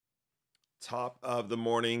Top of the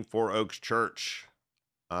morning for Oaks Church.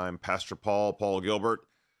 I'm Pastor Paul Gilbert,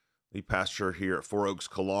 the pastor here at Four Oaks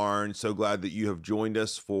Killarn. So glad that you have joined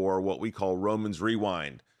us for what we call Romans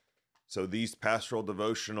Rewind. So these pastoral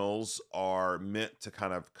devotionals are meant to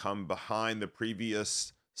kind of come behind the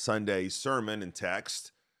previous Sunday's sermon and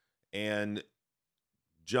text and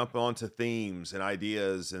jump onto themes and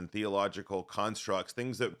ideas and theological constructs,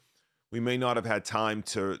 things that we may not have had time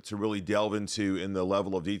to really delve into in the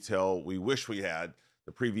level of detail we wish we had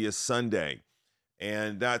the previous Sunday.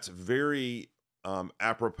 And that's very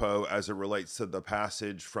apropos as it relates to the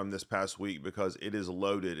passage from this past week, because it is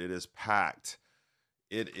loaded, it is packed,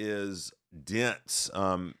 it is dense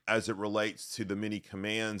as it relates to the many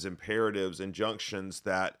commands, imperatives, injunctions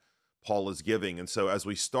that Paul is giving. And so as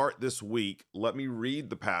we start this week, let me read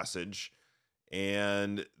the passage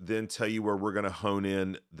and then tell you where we're going to hone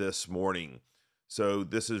in this morning. So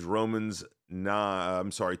this is Romans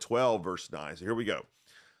 12, verse 9. So here we go.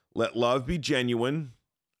 Let love be genuine,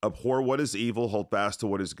 abhor what is evil, hold fast to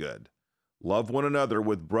what is good. Love one another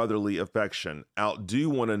with brotherly affection, outdo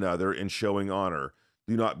one another in showing honor.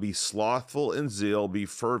 Do not be slothful in zeal, be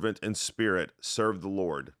fervent in spirit, serve the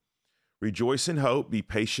Lord. Rejoice in hope, be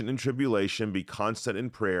patient in tribulation, be constant in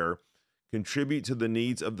prayer. Contribute to the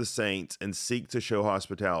needs of the saints and seek to show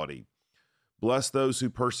hospitality. Bless those who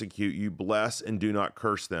persecute you, bless and do not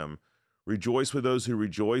curse them. Rejoice with those who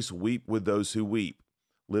rejoice, weep with those who weep.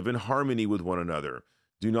 Live in harmony with one another.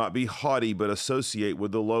 Do not be haughty, but associate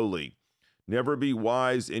with the lowly. Never be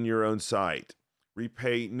wise in your own sight.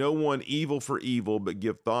 Repay no one evil for evil, but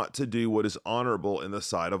give thought to do what is honorable in the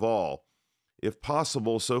sight of all. If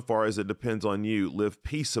possible, so far as it depends on you, live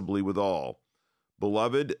peaceably with all.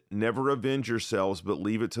 Beloved, never avenge yourselves, but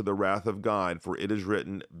leave it to the wrath of God, for it is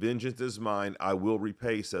written, vengeance is mine, I will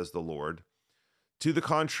repay, says the Lord. To the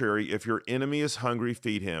contrary, if your enemy is hungry,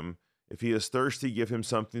 feed him. If he is thirsty, give him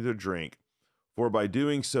something to drink. For by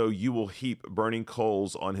doing so, you will heap burning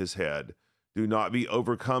coals on his head. Do not be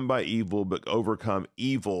overcome by evil, but overcome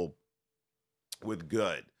evil with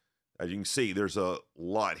good. As you can see, there's a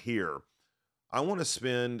lot here. I want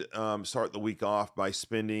to start the week off by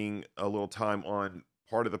spending a little time on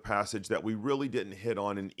part of the passage that we really didn't hit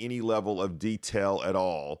on in any level of detail at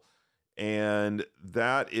all. And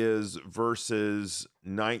that is verses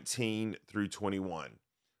 19 through 21.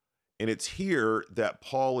 And it's here that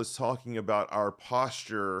Paul is talking about our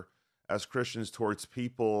posture as Christians towards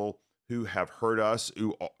people who have hurt us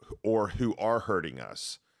or who are hurting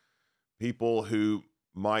us. People who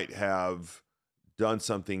might have done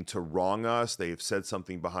something to wrong us. They have said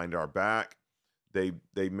something behind our back. They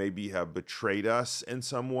maybe have betrayed us in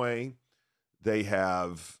some way. They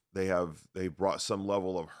brought some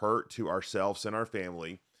level of hurt to ourselves and our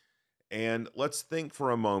family. And let's think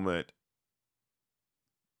for a moment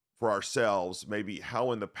for ourselves, maybe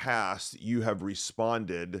how in the past you have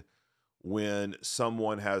responded when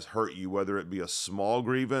someone has hurt you, whether it be a small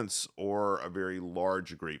grievance or a very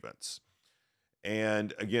large grievance.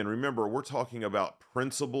 And again, remember, we're talking about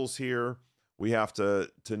principles here. We have to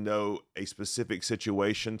know a specific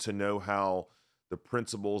situation to know how the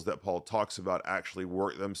principles that Paul talks about actually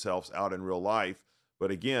work themselves out in real life. But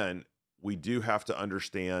again, we do have to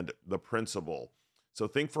understand the principle. So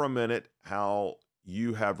think for a minute how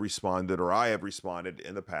you have responded, or I have responded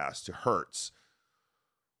in the past, to hurts.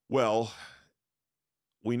 Well,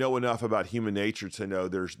 we know enough about human nature to know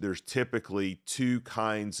there's typically two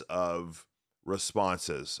kinds of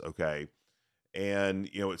responses, okay? And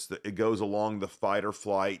it goes along the fight or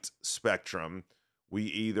flight spectrum. We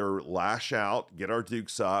either lash out, get our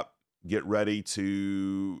dukes up, get ready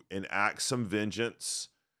to enact some vengeance,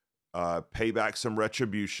 pay back some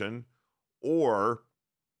retribution, or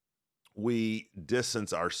we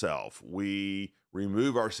distance ourselves. We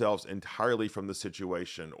remove ourselves entirely from the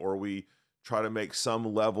situation, or we try to make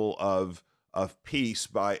some level of peace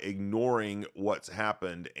by ignoring what's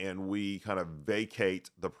happened, and we kind of vacate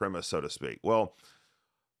the premise, so to speak. Well,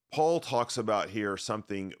 Paul talks about here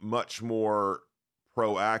something much more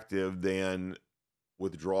proactive than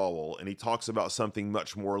withdrawal, and he talks about something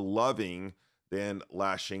much more loving than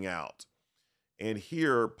lashing out. And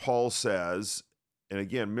here Paul says, and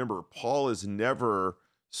again, remember, Paul is never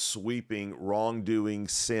sweeping wrongdoing,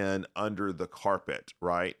 sin under the carpet,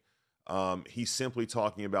 right? He's simply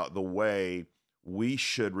talking about the way we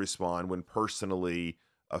should respond when personally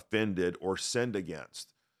offended or sinned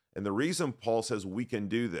against. And the reason Paul says we can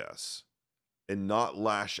do this and not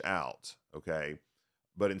lash out, okay,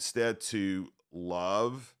 but instead to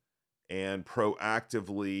love and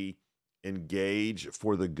proactively engage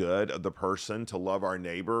for the good of the person, to love our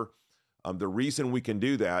neighbor. The reason we can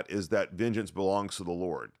do that is that vengeance belongs to the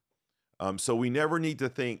Lord. So we never need to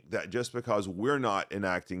think that just because we're not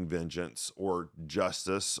enacting vengeance or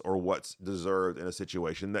justice or what's deserved in a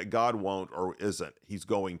situation, that God won't or isn't. He's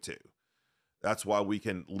going to. That's why we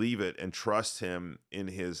can leave it and trust him in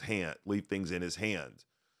his hand, leave things in his hand.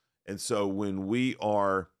 And so when we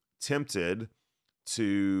are tempted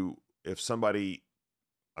to, if somebody,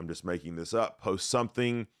 I'm just making this up, post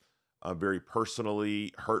something very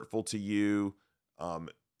personally hurtful to you,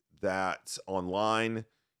 that online,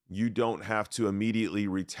 you don't have to immediately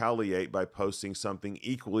retaliate by posting something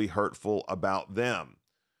equally hurtful about them.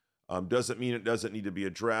 Doesn't mean it doesn't need to be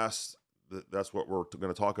addressed. That's what we're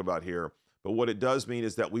going to talk about here. But what it does mean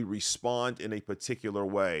is that we respond in a particular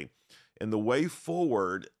way. And the way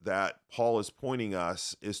forward that Paul is pointing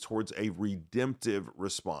us is towards a redemptive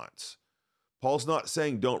response. Paul's not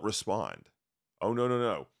saying don't respond. Oh, no, no,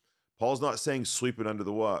 no. Paul's not saying sweep it under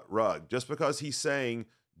the rug. Just because he's saying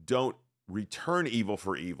don't return evil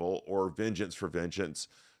for evil or vengeance for vengeance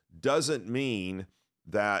doesn't mean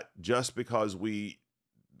that just because we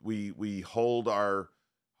hold our,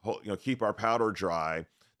 keep our powder dry,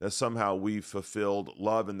 that somehow we've fulfilled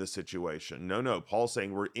love in this situation. No, no. Paul's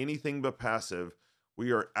saying we're anything but passive.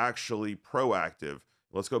 We are actually proactive.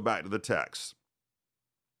 Let's go back to the text.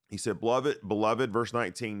 He said, beloved, verse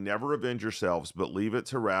 19, never avenge yourselves, but leave it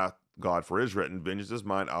to wrath, God, for it is written, vengeance is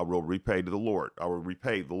mine, I will repay to the Lord. I will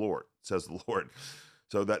repay the Lord, says the Lord.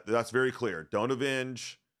 So that's very clear. Don't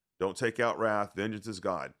avenge. Don't take out wrath. Vengeance is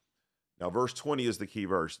God. Now, verse 20 is the key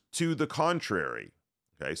verse. To the contrary.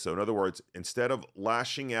 Okay, so in other words, instead of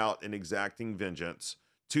lashing out and exacting vengeance,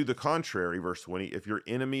 to the contrary, verse 20, if your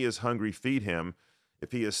enemy is hungry, feed him.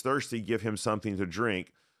 If he is thirsty, give him something to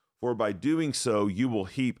drink. For by doing so, you will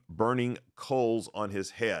heap burning coals on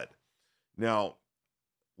his head. Now,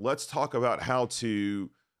 let's talk about how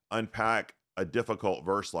to unpack a difficult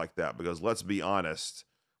verse like that, because let's be honest,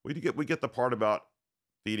 we get the part about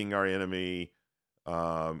feeding our enemy,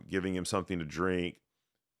 giving him something to drink.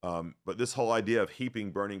 But this whole idea of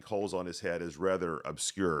heaping burning coals on his head is rather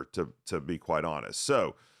obscure, to be quite honest.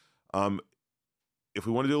 So if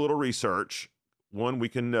we want to do a little research, one, we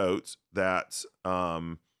can note that,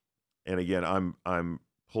 and again, I'm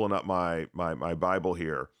pulling up my Bible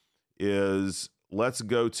here, is let's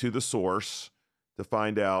go to the source to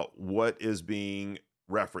find out what is being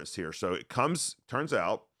referenced here. So turns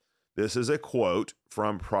out this is a quote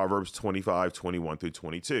from Proverbs 25, 21 through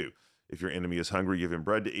 22. If your enemy is hungry, give him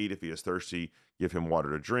bread to eat. If he is thirsty, give him water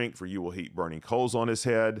to drink, for you will heap burning coals on his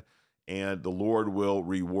head, and the Lord will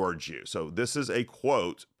reward you. So this is a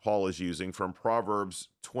quote Paul is using from Proverbs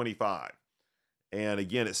 25. And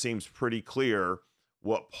again, it seems pretty clear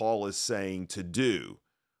what Paul is saying to do.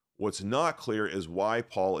 What's not clear is why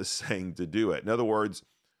Paul is saying to do it. In other words,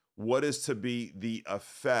 what is to be the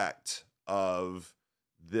effect of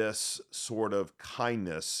this sort of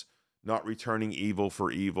kindness, not returning evil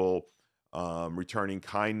for evil, returning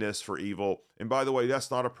kindness for evil. And by the way,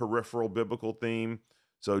 that's not a peripheral biblical theme.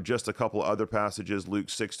 So just a couple of other passages, Luke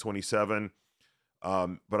 6:27.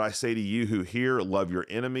 But I say to you who hear, love your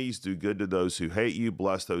enemies, do good to those who hate you,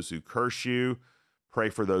 bless those who curse you, pray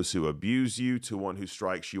for those who abuse you, to one who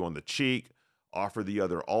strikes you on the cheek, offer the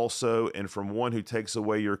other also, and from one who takes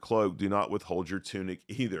away your cloak, do not withhold your tunic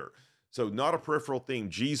either. So not a peripheral theme.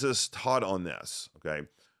 Jesus taught on this, okay?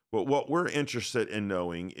 But what we're interested in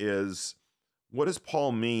knowing is, what does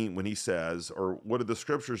Paul mean when he says, or what do the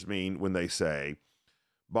scriptures mean when they say,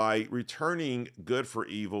 by returning good for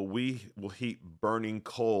evil, we will heap burning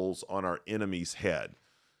coals on our enemy's head?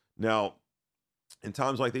 Now, in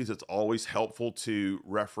times like these, it's always helpful to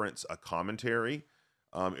reference a commentary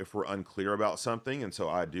if we're unclear about something. And so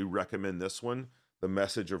I do recommend this one, The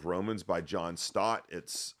Message of Romans by John Stott.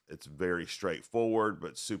 It's very straightforward,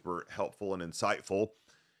 but super helpful and insightful.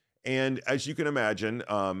 And as you can imagine,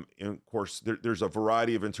 and of course, there's a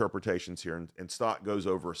variety of interpretations here, and Stott goes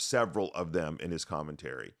over several of them in his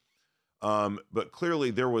commentary. But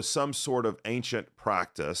clearly, there was some sort of ancient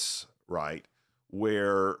practice, right,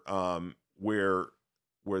 where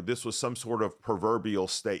this was some sort of proverbial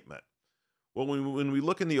statement. Well, when we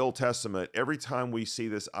look in the Old Testament, every time we see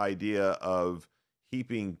this idea of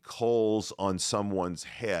heaping coals on someone's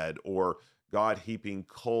head, or God heaping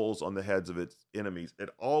coals on the heads of its enemies, it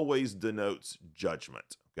always denotes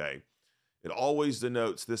judgment, okay? It always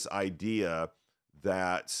denotes this idea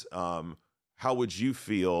that how would you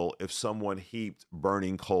feel if someone heaped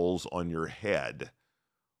burning coals on your head?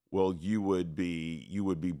 Well, you would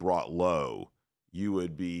be brought low. You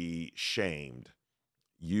would be shamed.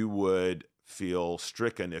 You would feel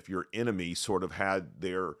stricken if your enemy sort of had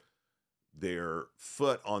their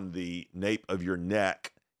foot on the nape of your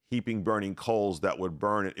neck, heaping burning coals that would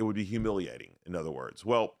burn it. It would be humiliating, in other words.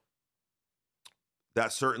 Well,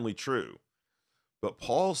 that's certainly true. But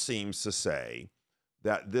Paul seems to say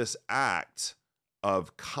that this act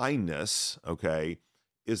of kindness, okay,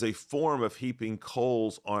 is a form of heaping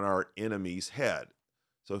coals on our enemy's head.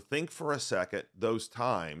 So think for a second those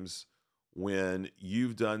times when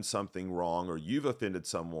you've done something wrong or you've offended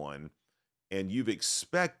someone and you've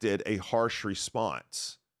expected a harsh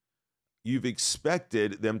response. You've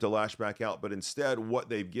expected them to lash back out, but instead what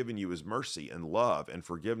they've given you is mercy and love and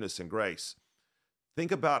forgiveness and grace.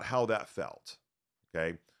 Think about how that felt,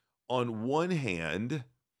 okay? On one hand,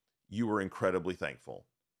 you were incredibly thankful.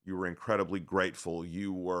 You were incredibly grateful.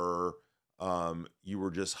 You were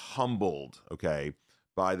just humbled, okay,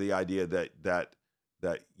 by the idea that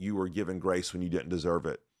you were given grace when you didn't deserve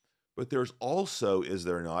it. But there's also, is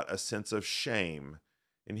there not, a sense of shame?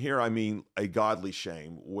 And here I mean a godly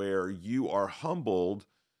shame, where you are humbled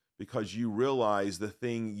because you realize the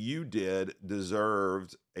thing you did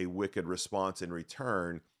deserved a wicked response in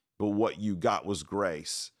return, but what you got was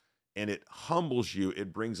grace. And it humbles you.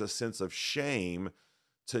 It brings a sense of shame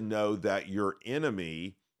to know that your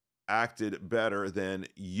enemy acted better than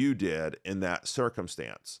you did in that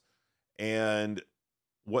circumstance. And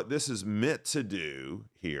what this is meant to do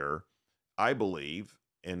here, I believe,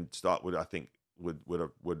 and Stott would, I think,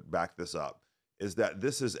 would back this up, is that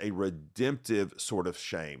this is a redemptive sort of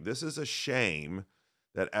shame. This is a shame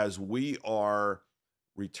that as we are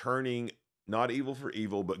returning not evil for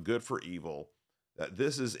evil, but good for evil, that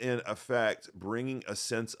this is in effect bringing a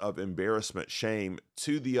sense of embarrassment, shame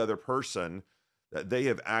to the other person, that they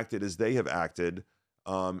have acted as they have acted,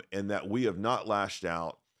 and that we have not lashed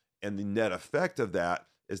out. And the net effect of that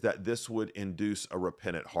is that this would induce a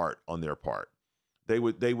repentant heart on their part. They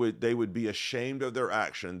would be ashamed of their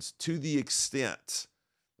actions to the extent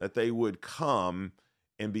that they would come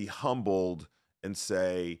and be humbled and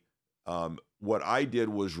say, what I did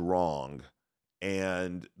was wrong,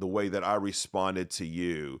 and the way that I responded to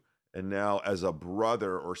you. And now as a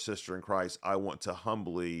brother or sister in Christ, I want to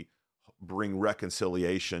humbly bring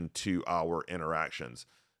reconciliation to our interactions.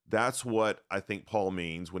 That's what I think Paul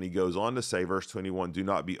means when he goes on to say, verse 21, do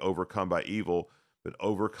not be overcome by evil, but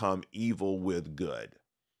overcome evil with good.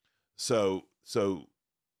 So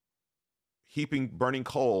heaping burning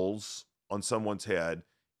coals on someone's head,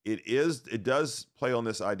 it does play on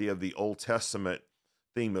this idea of the Old Testament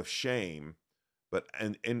theme of shame, but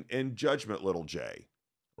and judgment, little j,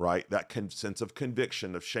 right? That sense of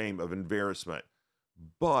conviction, of shame, of embarrassment.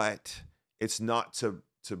 But it's not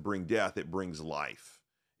to bring death, it brings life.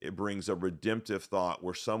 It brings a redemptive thought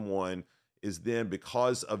where someone is then,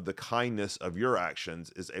 because of the kindness of your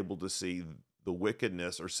actions, is able to see the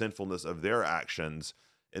wickedness or sinfulness of their actions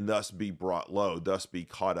and thus be brought low, thus be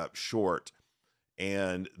caught up short,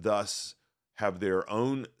 and thus have their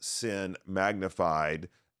own sin magnified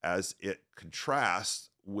as it contrasts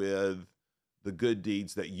with the good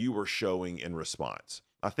deeds that you were showing in response.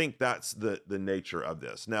 I think that's the nature of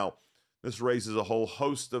this. Now, this raises a whole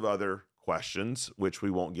host of other questions, which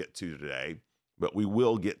we won't get to today, but we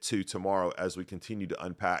will get to tomorrow as we continue to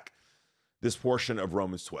unpack this portion of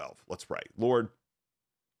Romans 12. Let's pray. Lord,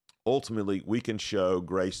 ultimately, we can show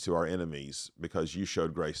grace to our enemies because you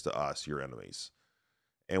showed grace to us, your enemies.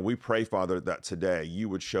 And we pray, Father, that today you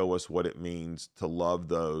would show us what it means to love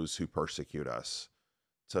those who persecute us,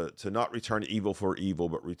 to not return evil for evil,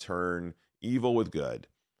 but return evil with good.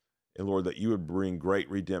 And Lord, that you would bring great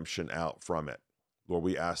redemption out from it. Lord,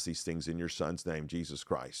 we ask these things in your Son's name, Jesus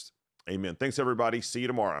Christ. Amen. Thanks, everybody. See you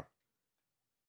tomorrow.